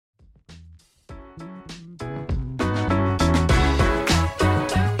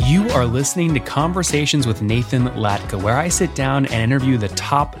are listening to Conversations with Nathan Latka, where I sit down and interview the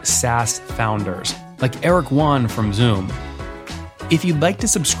top SaaS founders, like Eric Wan from Zoom. If you'd like to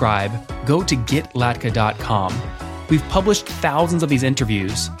subscribe, go to getlatka.com. We've published thousands of these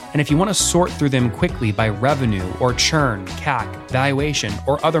interviews, and if you want to sort through them quickly by revenue or churn, CAC, valuation,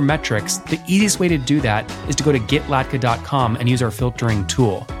 or other metrics, the easiest way to do that is to go to getlatka.com and use our filtering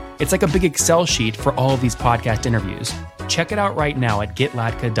tool. It's like a big Excel sheet for all of these podcast interviews. Check it out right now at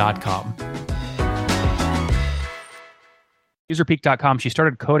getlatka.com. UserPeak.com, she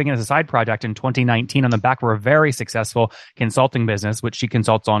started coding as a side project in 2019 on the back of her very successful consulting business, which she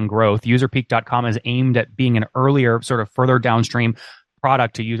consults on growth. UserPeak.com is aimed at being an earlier, sort of further downstream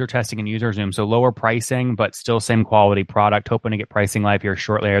product to UserTesting and UserZoom. So lower pricing, but still same quality product. Hoping to get pricing live here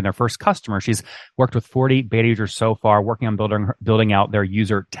shortly. And their first customer, she's worked with 40 beta users so far, working on building out their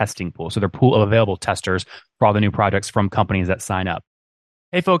user testing pool. So their pool of available testers for all the new projects from companies that sign up.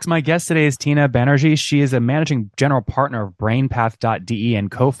 Hey folks, my guest today is Tina Banerjee. She is a managing general partner of BrainPath.de and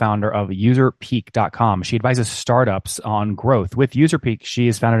co-founder of UserPeak.com. She advises startups on growth. With UserPeak, she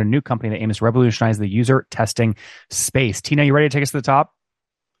has founded a new company that aims to revolutionize the user testing space. Tina, you ready to take us to the top?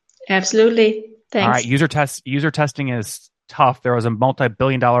 Absolutely. Thanks. All right, user testing is tough. There was a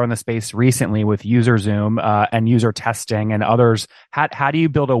multi-billion dollar in the space recently with UserZoom and user testing and others. How do you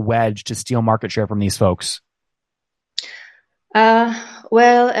build a wedge to steal market share from these folks?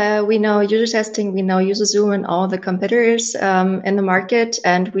 We know user testing, we know UserZoom and all the competitors in the market,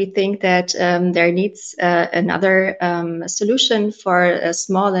 and we think that there needs another solution for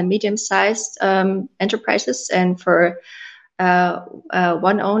small and medium-sized enterprises and for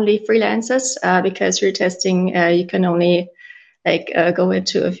one-only freelancers, because user testing you can only go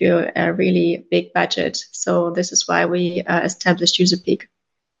into if you're a really big budget. So this is why we established UserPeak.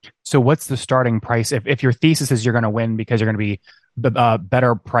 So what's the starting price? If your thesis is you're going to win because you're going to be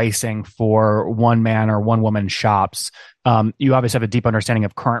better pricing for one man or one woman shops, you obviously have a deep understanding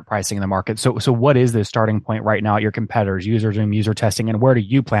of current pricing in the market. So what is the starting point right now at your competitors, UserZoom, user testing, and where do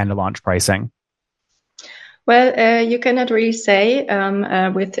you plan to launch pricing? Well, you cannot really say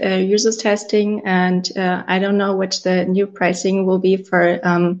with users testing, and I don't know what the new pricing will be for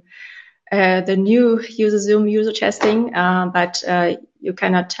the new UserZoom user testing, but you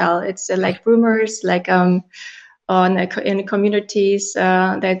cannot tell. It's like rumors, in communities,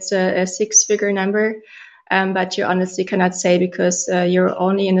 that's a six-figure number, but you honestly cannot say because you're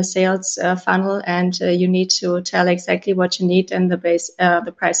only in a sales funnel, and you need to tell exactly what you need, and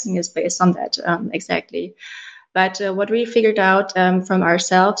the pricing is based on that exactly. But what we figured out from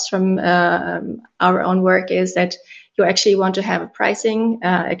ourselves, from our own work, is that you actually want to have a pricing,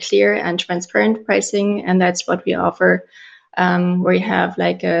 a clear and transparent pricing, and that's what we offer. Where you have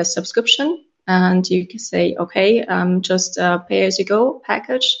like a subscription, and you can say, okay, just pay as you go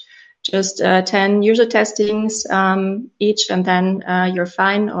package, just 10 user testings each, and then you're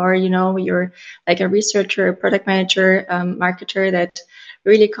fine. Or you're like a researcher, product manager, marketer that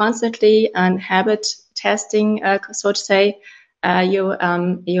really constantly and habit testing, so to say. You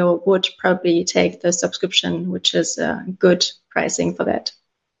would probably take the subscription, which is good pricing for that.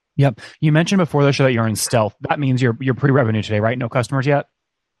 Yep. You mentioned before the show that you're in stealth. That means you're pre-revenue today, right? No customers yet?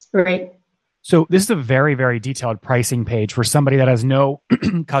 Right. So this is a very, very detailed pricing page for somebody that has no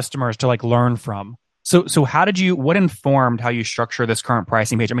customers to learn from. So what informed how you structure this current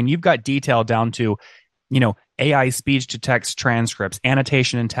pricing page? I mean, you've got detail down to, AI speech to text transcripts,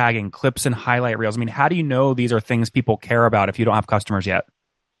 annotation and tagging, clips and highlight reels. I mean, how do you know these are things people care about if you don't have customers yet?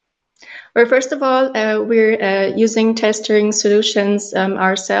 Well, first of all, we're using testing solutions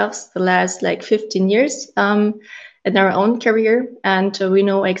ourselves the last 15 years in our own career, and we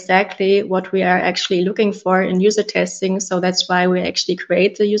know exactly what we are actually looking for in user testing. So that's why we actually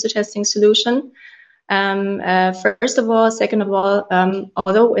create the user testing solution. First of all, second of all,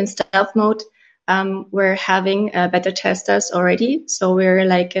 although in stealth mode, we're having beta testers already. So we're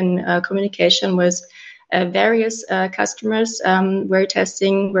in communication with various customers. We're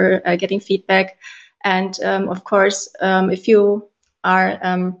testing, we're getting feedback. And of course, if you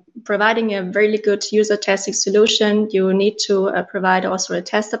are providing a really good user testing solution, you need to provide also a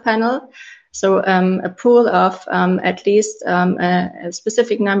tester panel. So a pool of at least a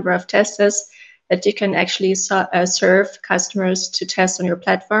specific number of testers that you can actually serve customers to test on your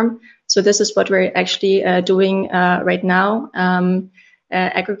platform. So this is what we're actually doing right now.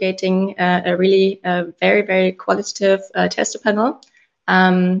 Aggregating a really very, very qualitative tester panel.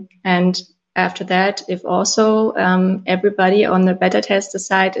 And after that, if also everybody on the beta tester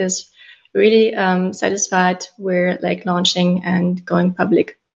side is really satisfied, we're launching and going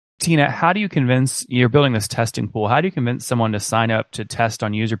public. Tina, how do you convince, you're building this testing pool? How do you convince someone to sign up to test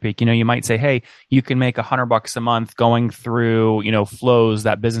on UserPeak? You might say, hey, you can make $100 a month going through, flows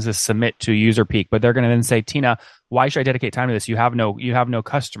that businesses submit to UserPeak, but they're going to then say, Tina, why should I dedicate time to this? You have no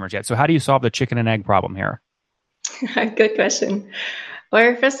customers yet. So how do you solve the chicken and egg problem here? Good question.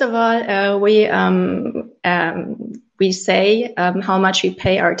 Well, first of all, we say how much we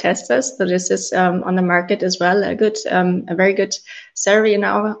pay our testers. So this is on the market as well, a very good salary in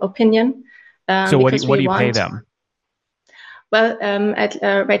our opinion. So what do you pay them? Well,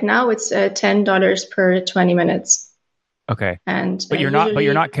 right now it's $10 per 20 minutes. Okay, and but you're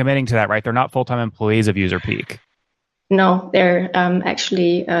not committing to that, right? They're not full-time employees of UserPeak. No, they're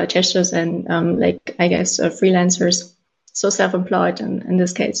actually testers and I guess freelancers. So self-employed in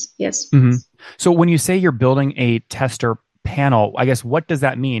this case, yes. Mm-hmm. So when you say you're building a tester panel, I guess what does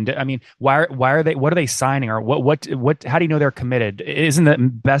that mean? I mean, why are they? What are they signing, or what? How do you know they're committed? Isn't the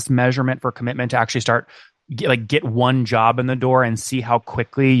best measurement for commitment to actually get one job in the door and see how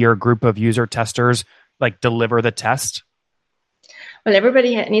quickly your group of user testers deliver the test? Well,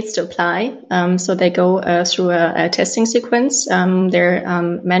 everybody needs to apply. So they go through a testing sequence.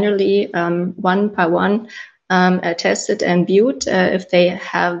 They're manually one by one tested and viewed if they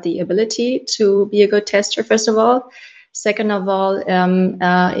have the ability to be a good tester, first of all. Second of all,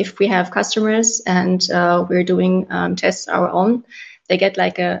 if we have customers and we're doing tests our own, they get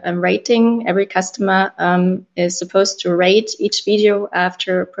a rating. Every customer is supposed to rate each video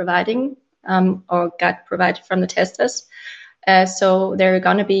after providing or got provided from the testers. So there's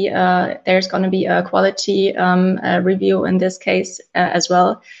going to be a quality review in this case as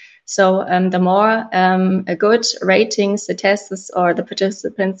well. So the more good ratings the testers or the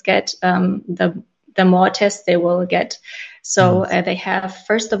participants get, the more tests they will get. So they have,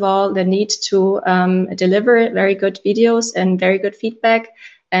 first of all, the need to deliver very good videos and very good feedback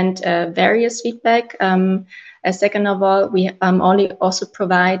and various feedback. Second of all, we only also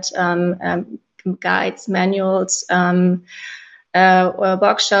provide guides, manuals,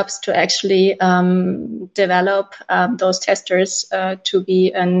 workshops to actually develop those testers to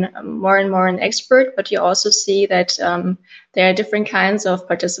be more and more an expert. But you also see that there are different kinds of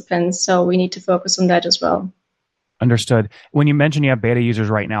participants, so we need to focus on that as well. Understood. When you mentioned you have beta users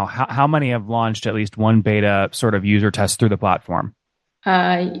right now, how many have launched at least one beta sort of user test through the platform?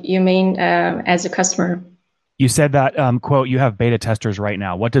 You mean as a customer? You said that, quote, you have beta testers right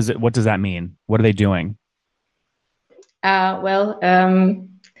now. What does that mean? What are they doing? We're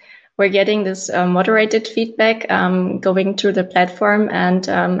getting this moderated feedback going through the platform and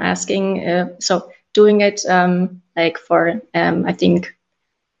asking, so doing it for, I think,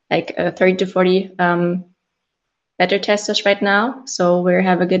 30 to 40 beta testers right now. So we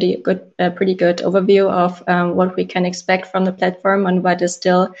have a pretty good overview of what we can expect from the platform and what is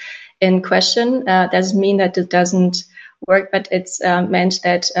still in question. Doesn't mean that it doesn't work, but it's meant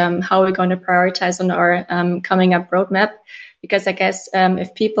that how we're going to prioritize on our coming up roadmap. Because I guess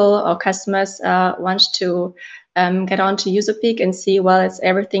if people or customers want to get onto UserPeak and see, well,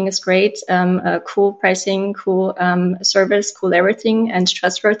 everything is great, cool pricing, cool service, cool everything, and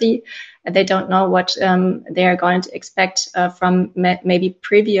trustworthy, they don't know what they are going to expect from maybe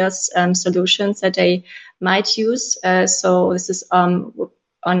previous solutions that they might use. So this is,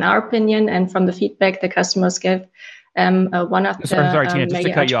 on our opinion, and from the feedback the customers give, one of the sorry, Tina, just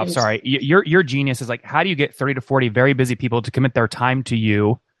to cut you off. Sorry, your genius is how do you get 30 to 40 very busy people to commit their time to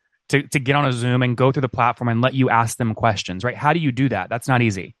you to get on a Zoom and go through the platform and let you ask them questions, right? How do you do that? That's not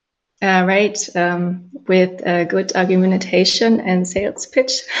easy. Right, with good argumentation and sales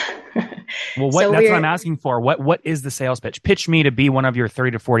pitch. Well, that's what I'm asking for. What is the sales pitch? Pitch me to be one of your 30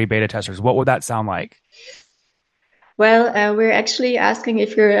 to 40 beta testers. What would that sound like? Well, we're actually asking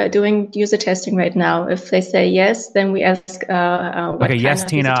if you're doing user testing right now. If they say yes, then we ask what okay, yes,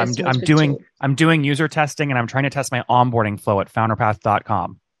 Tina, I'm doing user testing and I'm trying to test my onboarding flow at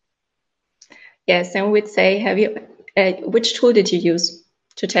founderpath.com. Yes, and we'd say, have you which tool did you use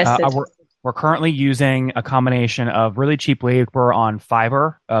to test it? We're currently using a combination of really cheap labor on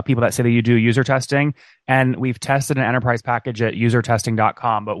Fiverr, people that say that you do user testing, and we've tested an enterprise package at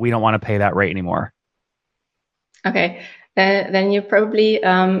usertesting.com, but we don't want to pay that rate anymore. Okay, then you probably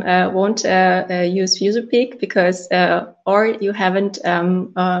won't use UserPeak because, or you haven't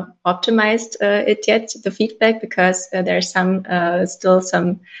optimized it yet, the feedback, because there's still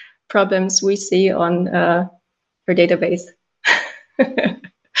some problems we see on your database.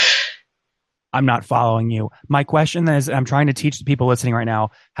 I'm not following you. My question is, I'm trying to teach the people listening right now,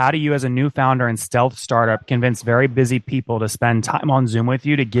 how do you as a new founder and stealth startup convince very busy people to spend time on Zoom with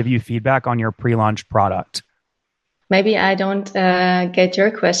you to give you feedback on your pre-launch product? Maybe I don't get your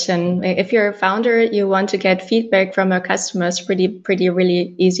question. If you're a founder, you want to get feedback from your customers pretty,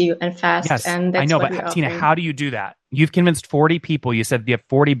 really easy and fast. Yes, And I that's know, what but we're Tina, offering. how do you do that? You've convinced 40 people. You said you have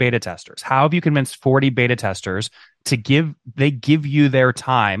 40 beta testers. How have you convinced 40 beta testers to give you their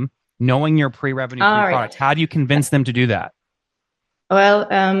time, knowing your pre-revenue, All pre-product? right. How do you convince them to do that? Well,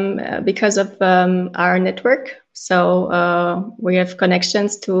 because of our network. So we have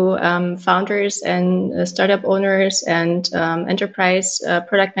connections to founders and startup owners and enterprise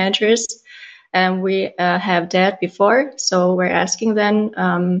product managers. And we have that before. So we're asking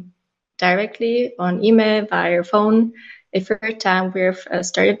them directly on email, via phone, if your time we've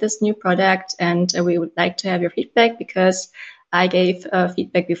started this new product and we would like to have your feedback because I gave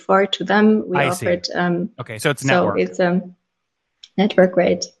feedback before to them. We I see. offered, Okay, so it's so network. it's network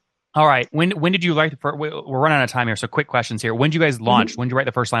rate. All right. When did you write we're running out of time here, so quick questions here. When did you guys launch? Mm-hmm. When did you write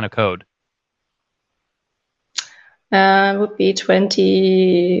the first line of code? Would be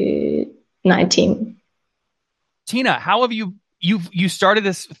 2019. Tina, how have you started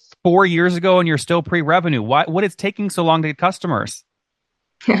this 4 years ago and you're still pre-revenue? What is taking so long to get customers?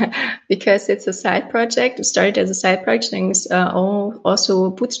 Because it's a side project. It started as a side project and it's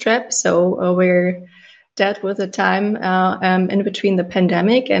also bootstrap. So we're dealt with the time in between the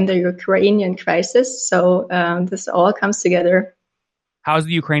pandemic and the Ukrainian crisis. So this all comes together. How does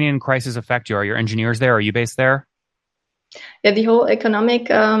the Ukrainian crisis affect you? Are your engineers there? Are you based there? Yeah, the whole economic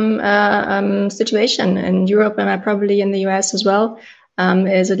situation in Europe and probably in the US as well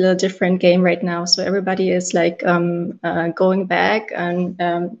is a little different game right now. So everybody is like going back and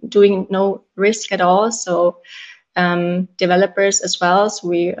doing no risk at all. So developers as well. So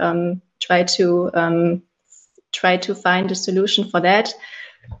we try to find a solution for that,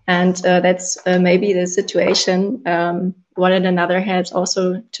 and that's maybe the situation one and another has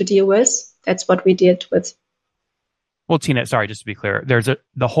also to deal with. That's what we did with. Well, Tina, sorry, just to be clear,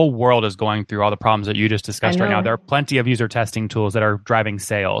 the whole world is going through all the problems that you just I discussed right now. There are know. plenty of user testing tools that are driving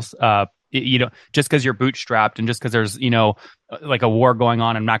sales. Just because you're bootstrapped and just because there's, like a war going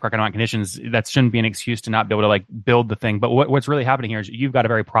on in macroeconomic conditions, that shouldn't be an excuse to not be able to like build the thing. But what's really happening here is you've got a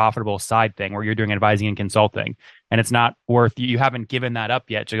very profitable side thing where you're doing advising and consulting, and it's not worth, you haven't given that up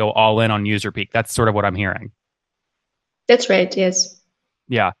yet to go all in on UserPeak. That's sort of what I'm hearing. That's right. Yes.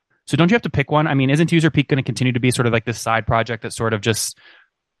 Yeah. So don't you have to pick one? I mean, isn't UserPeak going to continue to be sort of like this side project that sort of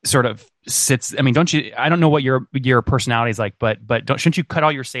sits? I mean, don't you? I don't know what your personality is like, but shouldn't you cut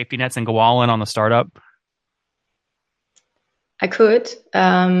all your safety nets and go all in on the startup? I could,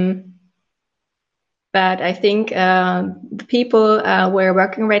 but I think the people we're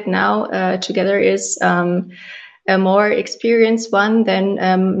working right now together is a more experienced one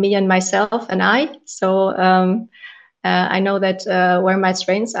than me and myself and I. So I know that where my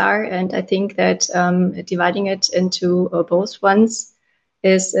strengths are, and I think that dividing it into both ones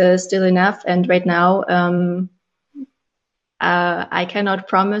is still enough. And right now, I cannot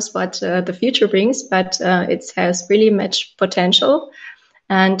promise what the future brings, but it has really much potential.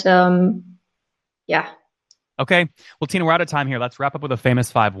 And yeah. Okay. Well, Tina, we're out of time here. Let's wrap up with a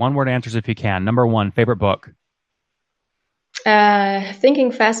famous five. One word answers if you can. Number one, favorite book.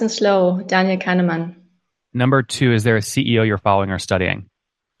 Thinking Fast and Slow, Daniel Kahneman. Number two, is there a CEO you're following or studying?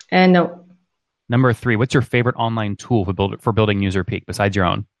 No. Number three, what's your favorite online tool for building UserPeak besides your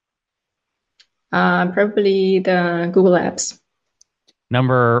own? Probably the Google Apps.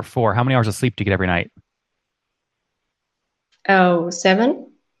 Number four, how many hours of sleep do you get every night? Oh,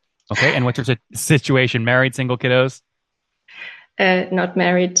 7. Okay. And what's your situation? Married, single, kiddos? Not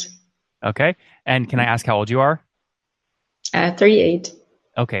married. Okay. And can I ask how old you are? 38.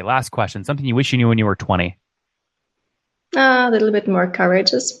 Okay. Last question. Something you wish you knew when you were 20. A little bit more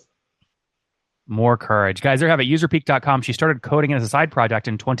courageous. More courage. Guys, there you have it. UserPeak.com. She started coding as a side project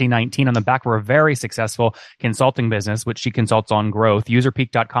in 2019 on the back of a very successful consulting business, which she consults on growth.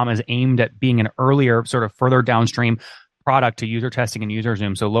 UserPeak.com is aimed at being an earlier, sort of further downstream product to UserTesting and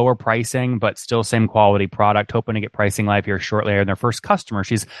UserZoom. So lower pricing, but still same quality product. Hoping to get pricing live here shortly. And their first customer,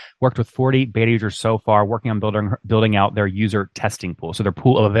 she's worked with 40 beta users so far, working on building out their user testing pool. So their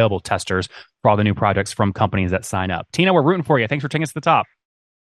pool of available testers for all the new projects from companies that sign up. Tina, we're rooting for you. Thanks for taking us to the top.